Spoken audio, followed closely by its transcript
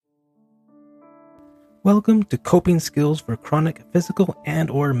Welcome to Coping Skills for Chronic Physical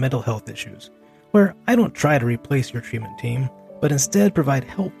and/or Mental Health Issues, where I don't try to replace your treatment team, but instead provide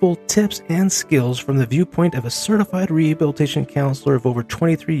helpful tips and skills from the viewpoint of a certified rehabilitation counselor of over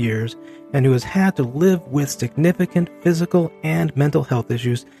 23 years and who has had to live with significant physical and mental health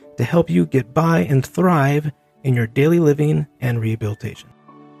issues to help you get by and thrive in your daily living and rehabilitation.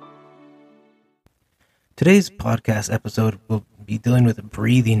 Today's podcast episode will be dealing with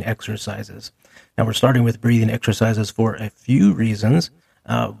breathing exercises. Now, we're starting with breathing exercises for a few reasons.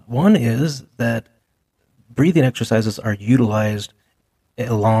 One is that breathing exercises are utilized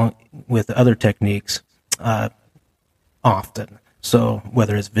along with other techniques often. So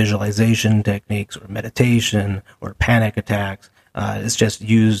whether it's visualization techniques or meditation or panic attacks, it's just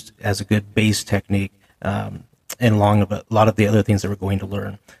used as a good base technique and along with a lot of the other things that we're going to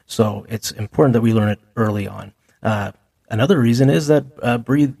learn. So it's important that we learn it early on. Another reason is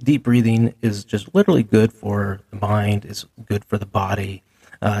that deep breathing is just literally good for the mind. It's good for the body.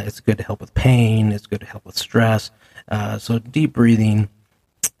 It's good to help with pain. It's good to help with stress. So deep breathing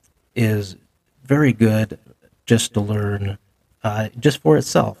is very good just to learn, just for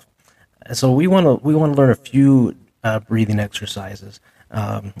itself. So we want to learn a few breathing exercises.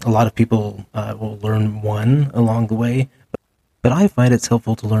 A lot of people will learn one along the way, but I find it's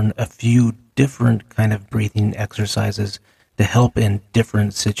helpful to learn a few different kind of breathing exercises to help in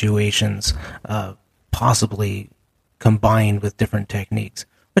different situations, possibly combined with different techniques,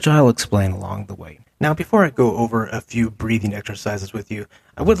 which I'll explain along the way. Now, before I go over a few breathing exercises with you,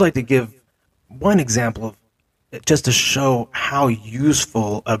 I would like to give one example of just to show how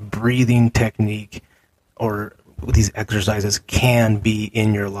useful a breathing technique or these exercises can be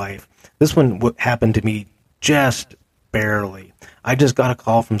in your life. This one happened to me just barely. I just got a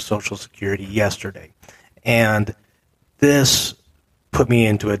call from Social Security yesterday, and this put me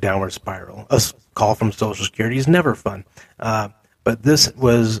into a downward spiral. A call from Social Security is never fun, but this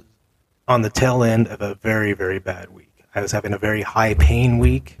was on the tail end of a very, very bad week. I was having a very high pain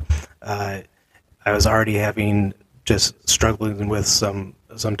week. I was already just struggling with some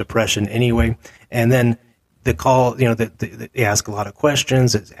depression anyway, and then the call, they ask a lot of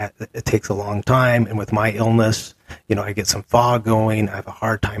questions. It takes a long time, and with my illness, I get some fog going. I have a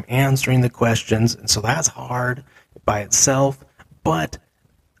hard time answering the questions, and so that's hard by itself. But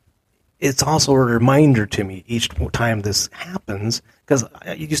it's also a reminder to me each time this happens, because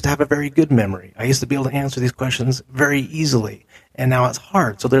I used to have a very good memory. I used to be able to answer these questions very easily, and now it's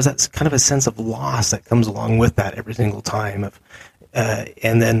hard. So there's that kind of a sense of loss that comes along with that every single time.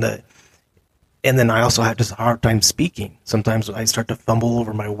 And then I also have just a hard time speaking. Sometimes I start to fumble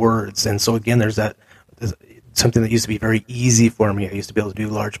over my words. And so again, there's something that used to be very easy for me. I used to be able to do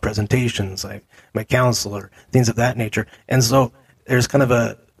large presentations. I'm a counselor, things of that nature. And so there's kind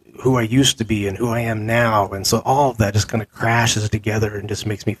of who I used to be and who I am now. And so all of that just kind of crashes together and just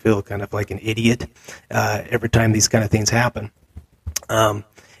makes me feel kind of like an idiot every time these kind of things happen.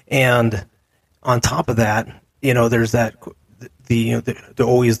 And on top of that, there's that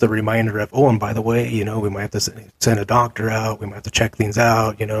always the reminder of, and by the way, we might have to send a doctor out, we might have to check things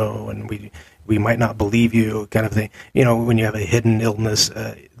out, and we might not believe you, kind of thing. When you have a hidden illness,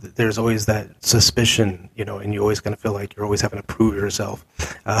 there's always that suspicion, and you always kind of feel like you're always having to prove yourself,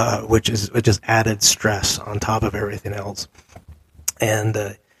 which is added stress on top of everything else, and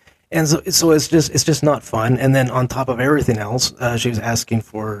so it's just not fun. And then on top of everything else, she was asking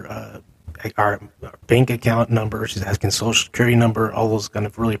for our bank account number, she's asking Social Security number, all those kind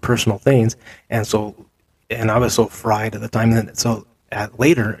of really personal things. And I was so fried at the time. And so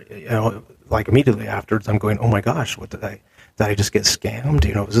later, like immediately afterwards, I'm going, oh my gosh, what did I just get scammed?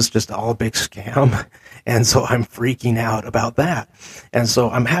 Is this just all a big scam? And so I'm freaking out about that. And so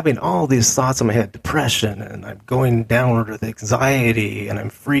I'm having all these thoughts in my head, depression, and I'm going downward with anxiety, and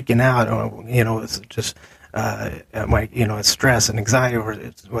I'm freaking out. It's just, stress and anxiety, or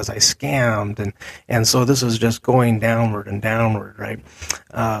was I scammed? And so this is just going downward and downward, right?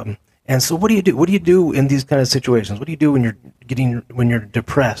 And so what do you do? What do you do in these kind of situations? What do you do when you're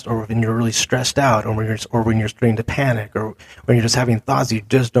depressed, or when you're really stressed out, or when you're starting to panic, or when you're just having thoughts you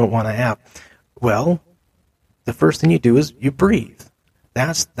just don't want to have? Well, the first thing you do is you breathe.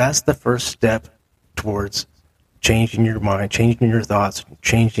 That's the first step towards changing your mind, changing your thoughts,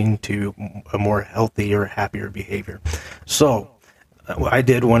 changing to a more healthy or happier behavior. So I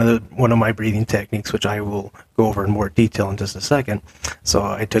did one of my breathing techniques, which I will go over in more detail in just a second. So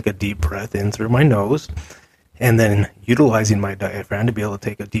I took a deep breath in through my nose, and then utilizing my diaphragm to be able to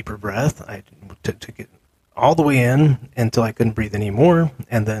take a deeper breath, I took it all the way in until I couldn't breathe anymore,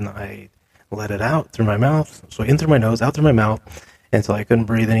 and then I let it out through my mouth. So in through my nose, out through my mouth, until I couldn't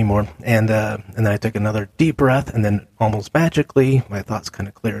breathe anymore. And then I took another deep breath, and then almost magically, my thoughts kind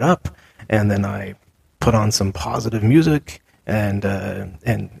of cleared up. And then I put on some positive music and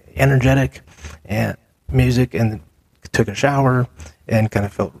energetic and music, and took a shower and kind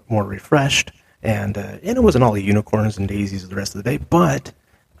of felt more refreshed. And it wasn't all the unicorns and daisies the rest of the day, but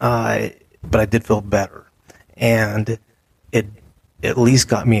I did feel better, and it at least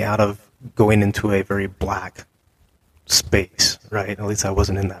got me out of going into a very black space, right? At least I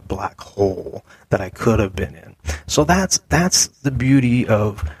wasn't in that black hole that I could have been in. So that's the beauty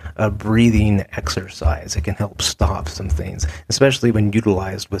of a breathing exercise. It can help stop some things, especially when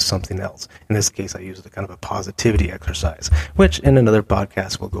utilized with something else. In this case, I used a kind of a positivity exercise, which in another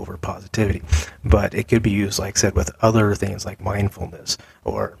podcast we'll go over positivity. But it could be used, like I said, with other things like mindfulness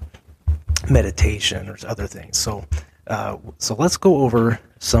or meditation or other things. So let's go over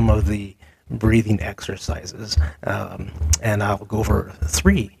some of the breathing exercises, and I'll go over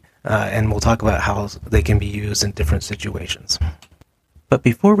 3, and we'll talk about how they can be used in different situations. But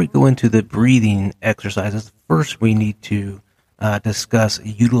before we go into the breathing exercises, first we need to discuss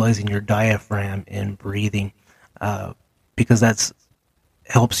utilizing your diaphragm in breathing, because that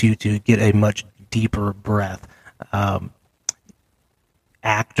helps you to get a much deeper breath.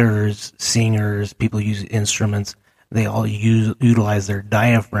 Actors, singers, people use instruments, they all utilize their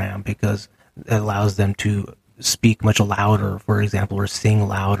diaphragm because it allows them to speak much louder, for example, or sing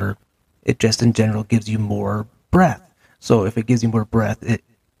louder. It just in general gives you more breath. So if it gives you more breath, it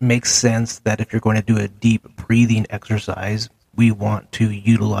makes sense that if you're going to do a deep breathing exercise, we want to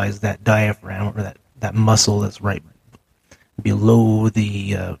utilize that diaphragm, or that muscle that's right below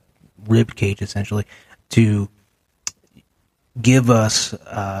the rib cage, essentially, to give us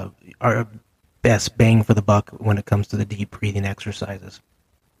our best bang for the buck when it comes to the deep breathing exercises.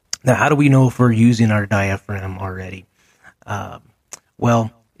 Now, how do we know if we're using our diaphragm already?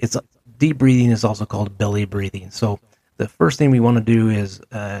 Well, deep breathing is also called belly breathing. So the first thing we want to do is,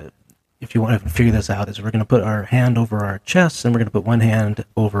 if you want to figure this out, is we're going to put our hand over our chest, and we're going to put one hand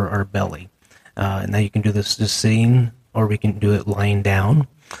over our belly. And now you can do this just sitting, or we can do it lying down.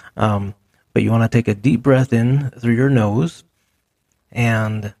 But you want to take a deep breath in through your nose,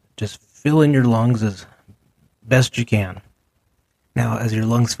 and just fill in your lungs as best you can. Now, as your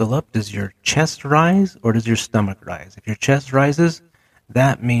lungs fill up, does your chest rise or does your stomach rise? If your chest rises,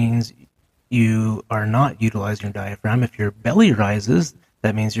 that means you are not utilizing your diaphragm. If your belly rises,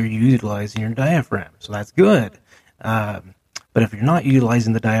 that means you're utilizing your diaphragm. So that's good. But if you're not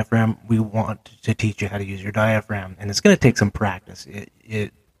utilizing the diaphragm, we want to teach you how to use your diaphragm. And it's going to take some practice.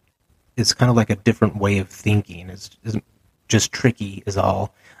 It's kind of like a different way of thinking. It's just tricky is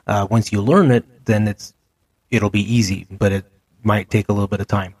all. Once you learn it, then it'll be easy, but it might take a little bit of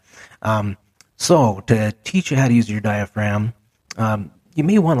time. So to teach you how to use your diaphragm, you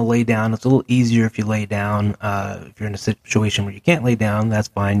may want to lay down. It's a little easier if you lay down. If you're in a situation where you can't lay down, that's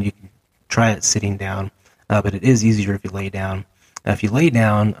fine. You can try it sitting down, but it is easier if you lay down. If you lay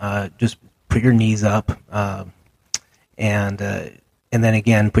down, just put your knees up, and then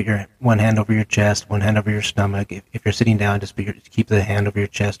again, put your one hand over your chest, one hand over your stomach. If you're sitting down, just keep the hand over your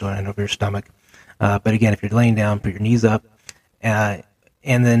chest, one hand over your stomach. But again, if you're laying down, put your knees up. And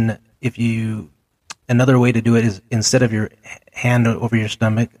then another way to do it is, instead of your hand over your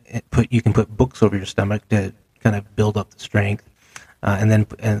stomach, you can put books over your stomach to kind of build up the strength. And then,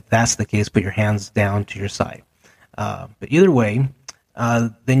 if that's the case, put your hands down to your side. But either way,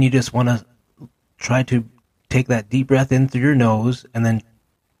 then you just want to try to take that deep breath in through your nose, and then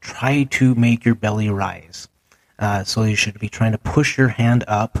try to make your belly rise. So you should be trying to push your hand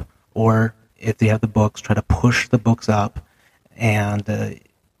up, or if you have the books, try to push the books up. And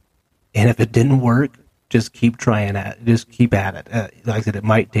if it didn't work, just keep trying at it. Just keep at it. Like I said, it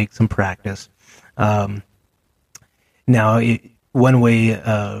might take some practice. Now, one way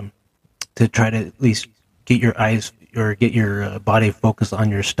to try to at least get your eyes or get your body focused on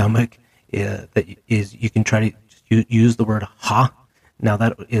your stomach is you can try to use the word ha. Now,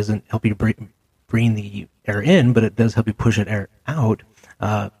 that isn't help you bring the air in, but it does help you push the air out.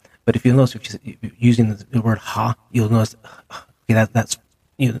 But if you notice, if you're using the word ha, you'll notice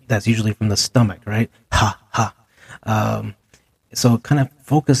that's usually from the stomach, right? Ha, ha. So kind of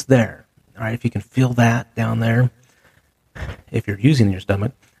focus there. All right, if you can feel that down there, if you're using your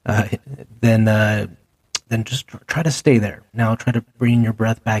stomach, then just try to stay there. Now try to bring your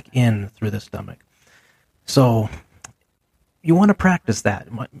breath back in through the stomach. So you want to practice that,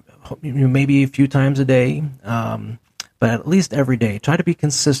 maybe a few times a day, but at least every day. Try to be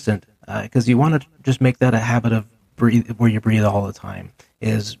consistent, because you want to just make that a habit of where you breathe all the time,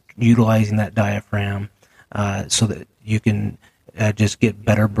 is utilizing that diaphragm, so that you can just get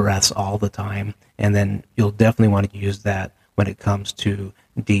better breaths all the time, and then you'll definitely want to use that when it comes to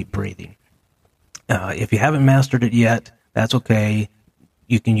deep breathing. If you haven't mastered it yet, that's okay.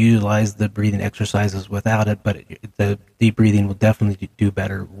 You can utilize the breathing exercises without it, but the deep breathing will definitely do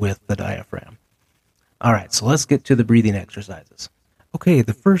better with the diaphragm. All right, so let's get to the breathing exercises. Okay,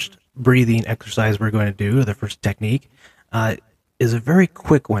 the first breathing exercise we're going to do, or the first technique, is a very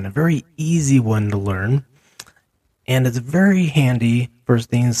quick one, a very easy one to learn, and it's very handy for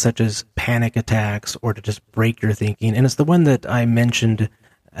things such as panic attacks or to just break your thinking, and it's the one that I mentioned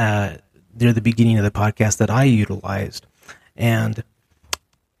near the beginning of the podcast that I utilized. And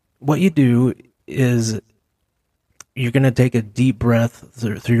what you do is you're going to take a deep breath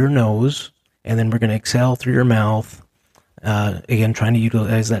through your nose, and then we're going to exhale through your mouth. Again, trying to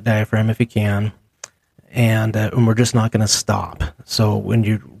utilize that diaphragm if you can. And we're just not going to stop. So when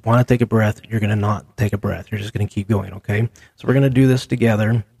you want to take a breath, you're going to not take a breath. You're just going to keep going, okay? So we're going to do this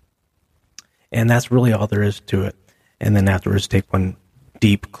together. And that's really all there is to it. And then afterwards, take one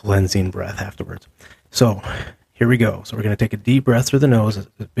deep cleansing breath afterwards. So here we go. So we're going to take a deep breath through the nose, as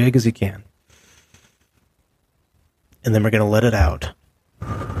big as you can. And then we're going to let it out.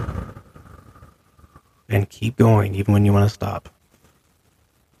 And keep going, even when you want to stop.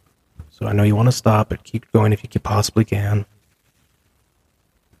 So I know you want to stop, but keep going if you possibly can.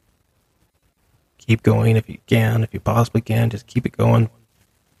 Keep going if you can. If you possibly can, just keep it going.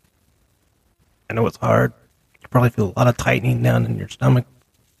 I know it's hard. You probably feel a lot of tightening down in your stomach.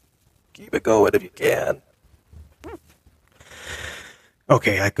 Keep it going if you can.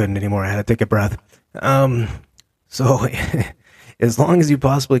 Okay, I couldn't anymore. I had to take a breath. So as long as you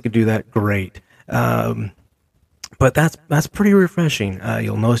possibly could do that, great. But that's pretty refreshing.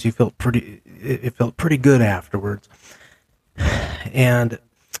 You'll notice it felt pretty good afterwards. And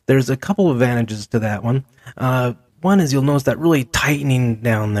there's a couple of advantages to that one. One is you'll notice that really tightening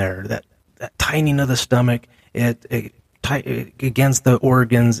down there, that tightening of the stomach, it against the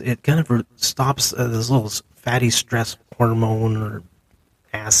organs, it kind of stops this little fatty stress hormone or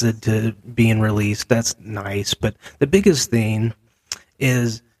acid to being released. That's nice. But the biggest thing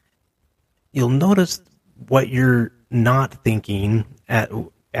is you'll notice what you're not thinking at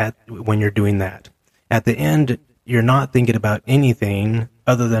when you're doing that. At the end, you're not thinking about anything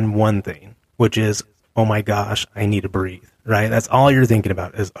other than one thing, which is, oh my gosh, I need to breathe, right? That's all you're thinking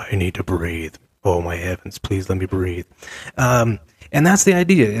about is, I need to breathe. Oh my heavens, please let me breathe. And that's the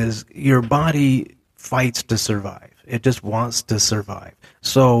idea, is your body fights to survive. It just wants to survive.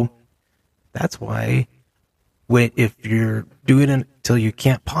 So that's why if you're doing it until you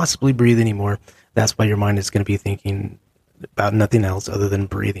can't possibly breathe anymore, that's why your mind is going to be thinking about nothing else other than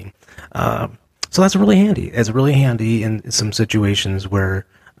breathing. So that's really handy. It's really handy in some situations where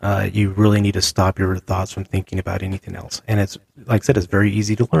you really need to stop your thoughts from thinking about anything else. And it's, like I said, it's very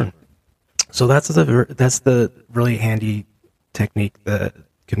easy to learn. So that's the really handy technique that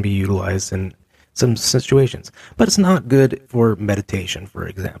can be utilized in some situations. But it's not good for meditation, for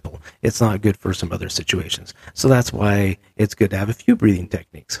example. It's not good for some other situations. So that's why it's good to have a few breathing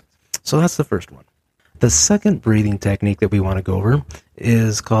techniques. So that's the first one. The second breathing technique that we want to go over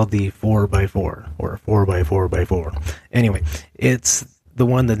is called the 4x4 or 4x4x4. Anyway, it's the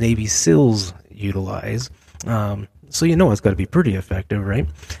one the Navy SEALs utilize. So you know it's got to be pretty effective, right?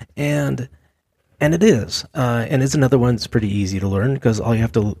 And it is. And it's another one that's pretty easy to learn because all you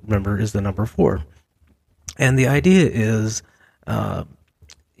have to remember is the number 4. And the idea is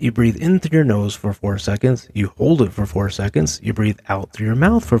you breathe in through your nose for 4 seconds, you hold it for 4 seconds, you breathe out through your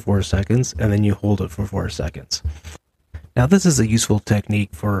mouth for 4 seconds, and then you hold it for 4 seconds. Now, this is a useful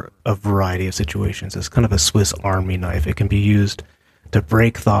technique for a variety of situations. It's kind of a Swiss Army knife. It can be used to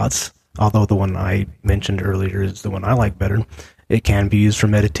break thoughts, although the one I mentioned earlier is the one I like better. It can be used for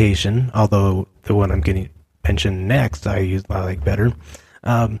meditation, although the one I'm getting mentioned next I like better.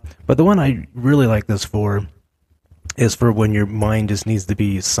 But the one I really like this for is for when your mind just needs to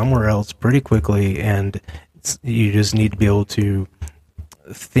be somewhere else pretty quickly, and you just need to be able to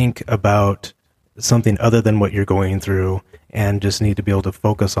think about something other than what you're going through, and just need to be able to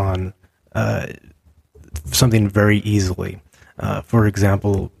focus on something very easily. For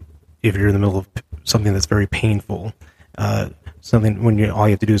example, if you're in the middle of something that's very painful, something when all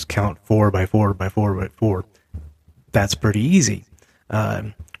you have to do is count 4 by 4 by 4 by 4, that's pretty easy.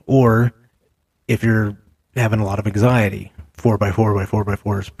 Or if you're having a lot of anxiety, 4 by 4 by 4 by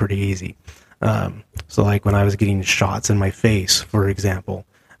 4 is pretty easy. So like when I was getting shots in my face, for example,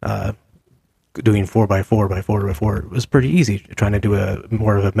 doing 4 by 4 by 4 by 4 was pretty easy. Trying to do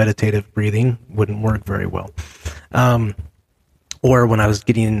more of a meditative breathing wouldn't work very well. Or when I was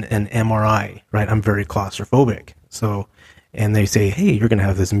getting an MRI, right, I'm very claustrophobic. So and they say, hey, you're going to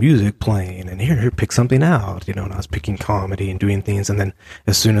have this music playing, and here, pick something out, and I was picking comedy and doing things, and then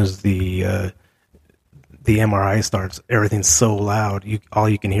as soon as the MRI starts, everything's so loud, all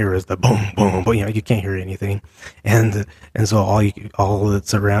you can hear is the boom, boom, but you can't hear anything, and so all you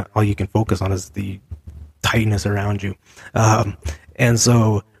can focus on is the tightness around you, and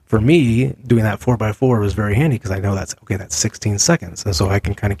so for me, doing that 4x4 was very handy because I know that's 16 seconds. And so I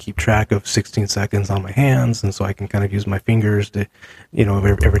can kind of keep track of 16 seconds on my hands. And so I can kind of use my fingers to,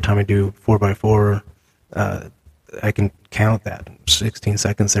 every time I do 4x4, I can count that 16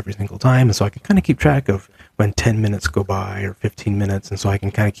 seconds every single time. And so I can kind of keep track of when 10 minutes go by or 15 minutes. And so I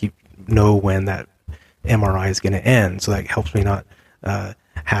can kind of know when that MRI is going to end. So that helps me not,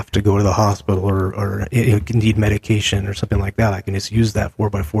 have to go to the hospital or need medication or something like that. I can just use that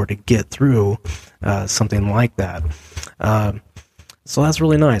 4x4 to get through something like that. So that's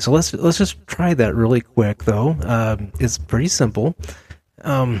really nice. So let's just try that really quick though. It's pretty simple.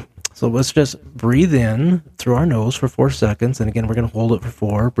 So let's just breathe in through our nose for 4 seconds, and again we're going to hold it for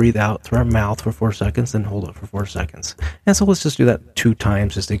 4. Breathe out through our mouth for 4 seconds, and hold it for 4 seconds. And so let's just do that 2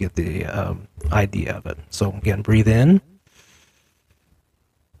 times just to get the idea of it. So again, breathe in.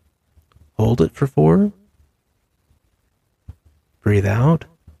 Hold it for 4. Breathe out.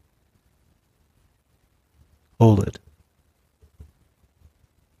 Hold it.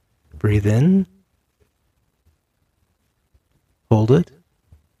 Breathe in. Hold it.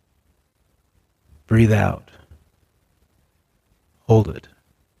 Breathe out. Hold it.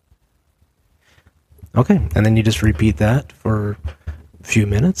 Okay, and then you just repeat that for a few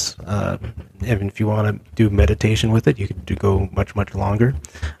minutes. Even if you want to do meditation with it, you could go much, much longer.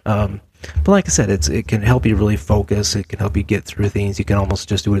 But like I said, it can help you really focus. It can help you get through things. You can almost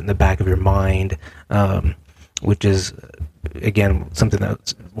just do it in the back of your mind, which is, again, something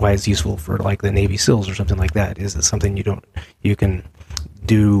that's why it's useful for like the Navy SEALs or something like that. Is it something you can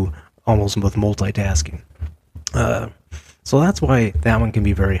do almost with multitasking? So that's why that one can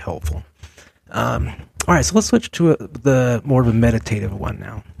be very helpful. All right, so let's switch to the more of a meditative one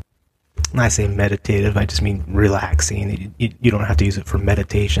now. When I say meditative, I just mean relaxing. You don't have to use it for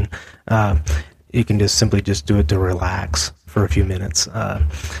meditation. You can just simply do it to relax for a few minutes.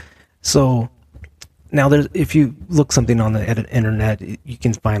 So now, if you look something on the internet, you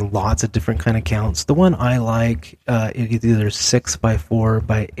can find lots of different kind of counts. The one I like is either 6x4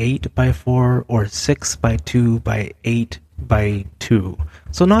 by 8x4 or 6x2 by 8x2.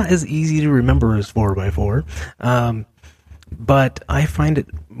 So not as easy to remember as 4x4. But I find it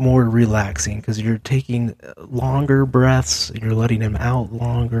more relaxing because you're taking longer breaths, you're letting them out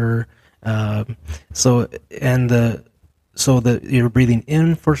longer. So you're breathing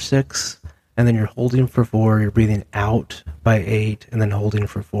in for 6, and then you're holding for 4. You're breathing out by 8, and then holding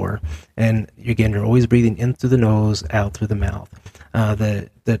for 4. And again, you're always breathing in through the nose, out through the mouth. The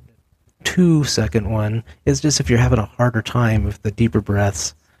 2-second one is just if you're having a harder time with the deeper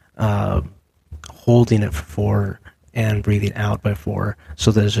breaths, holding it for 4. And breathing out by 4. So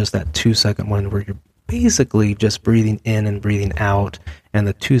there's just that 2-second one where you're basically just breathing in and breathing out, and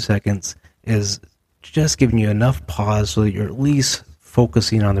the 2 seconds is just giving you enough pause so that you're at least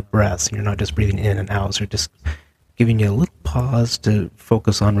focusing on the breaths. You're not just breathing in and out, so just giving you a little pause to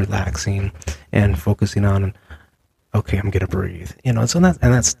focus on relaxing and focusing on, okay, I'm gonna breathe. So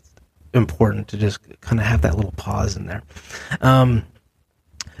that's important to just kind of have that little pause in there.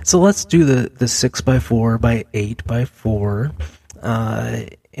 So let's do the 6x4 by 8x4,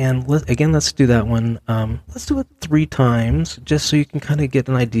 and let's do that one. Let's do it 3 times, just so you can kind of get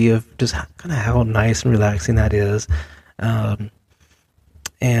an idea of just kind of how nice and relaxing that is. And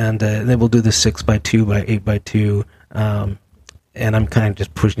then we'll do the 6x2 by 8x2, and I'm kind of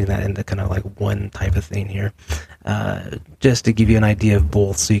just pushing that into kind of like one type of thing here, just to give you an idea of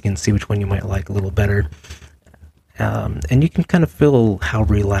both, so you can see which one you might like a little better. And you can kind of feel how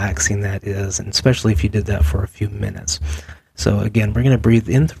relaxing that is, and especially if you did that for a few minutes. So again, we're going to breathe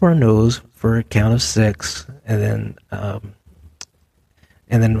in through our nose for a count of 6, and then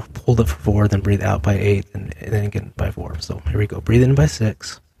hold it for 4, then breathe out by 8, and then again by 4. So here we go. Breathe in by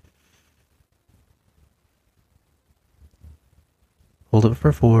 6. Hold it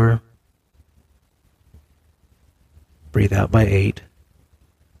for 4. Breathe out by 8.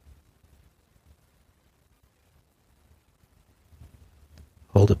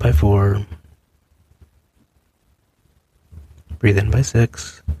 Hold it by 4. Breathe in by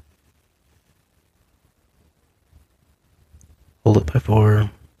 6. Hold it by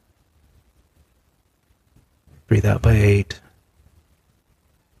 4. Breathe out by 8.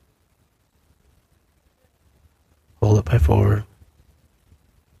 Hold it by 4.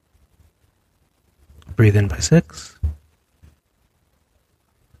 Breathe in by 6.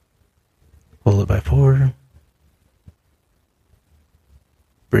 Hold it by 4.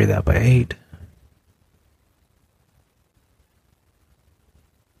 Breathe out by 8.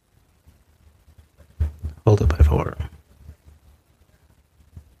 Hold it by 4.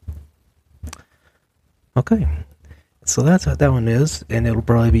 Okay. So that's what that one is, and it'll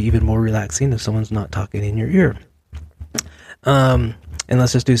probably be even more relaxing if someone's not talking in your ear. And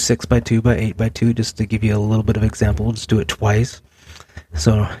let's just do 6 by 2 by 8 by 2 just to give you a little bit of example. We'll just do it twice.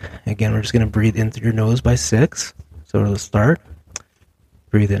 So again, we're just going to breathe in through your nose by 6. So let's start.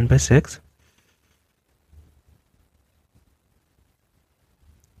 Breathe in by 6.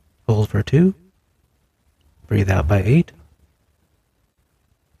 Hold for 2. Breathe out by 8.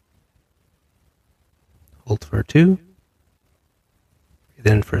 Hold for 2. Breathe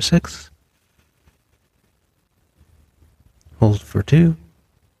in for 6. Hold for 2.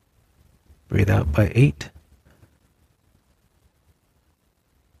 Breathe out by 8.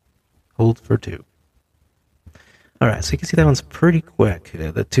 Hold for 2. Alright, so you can see that one's pretty quick.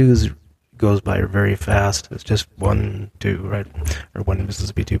 The 2s goes by very fast. It's just 1, 2, right? Or 1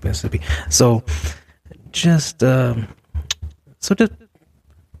 Mississippi, 2 Mississippi. So just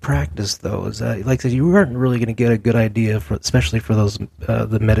practice those. Like I said, you aren't really going to get a good idea, especially for those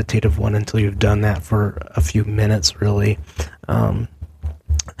the meditative one, until you've done that for a few minutes, really.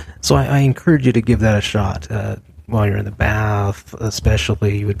 So I encourage you to give that a shot while you're in the bath.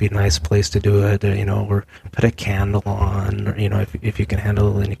 Especially, would be a nice place to do it. Or put a candle on, or if you can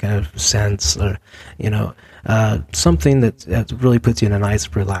handle any kind of scents, or something that really puts you in a nice,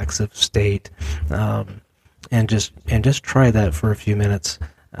 relaxive state. And just try that for a few minutes.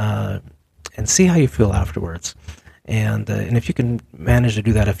 And see how you feel afterwards. And if you can manage to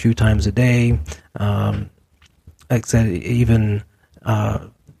do that a few times a day, like I said, even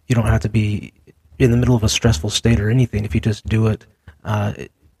you don't have to be in the middle of a stressful state or anything. If you just do it,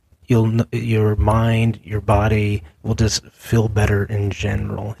 your mind, your body will just feel better in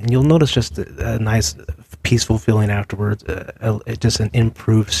general, and you'll notice just a nice, peaceful feeling afterwards. Just an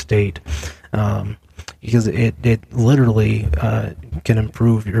improved state. Because it literally can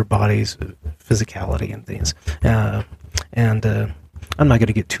improve your body's physicality and things. I'm not going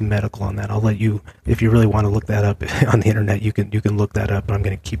to get too medical on that. I'll let you, if you really want to look that up on the internet, you can look that up. But I'm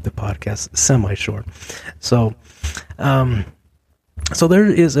going to keep the podcast semi-short. So there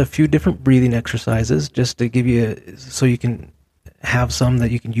is a few different breathing exercises just to give you, so you can have some that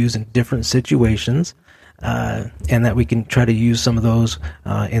you can use in different situations. And that we can try to use some of those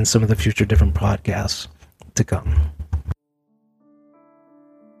in some of the future different podcasts to come.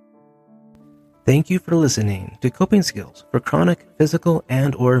 Thank you for listening to Coping Skills for Chronic Physical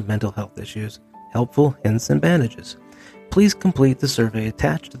and or Mental Health Issues, Helpful Hints and Bandages. Please complete the survey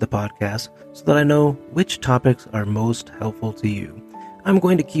attached to the podcast so that I know which topics are most helpful to you. I'm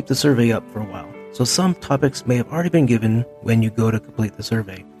going to keep the survey up for a while, so some topics may have already been given when you go to complete the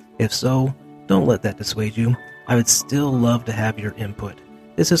survey. If so, don't let that dissuade you. I would still love to have your input.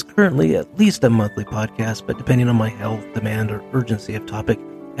 This is currently at least a monthly podcast, but depending on my health, demand, or urgency of topic,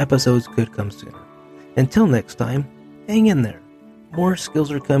 episodes could come sooner. Until next time, hang in there. More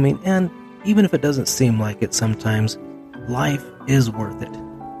skills are coming, and even if it doesn't seem like it sometimes, life is worth it.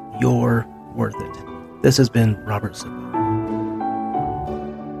 You're worth it. This has been Robert Silva.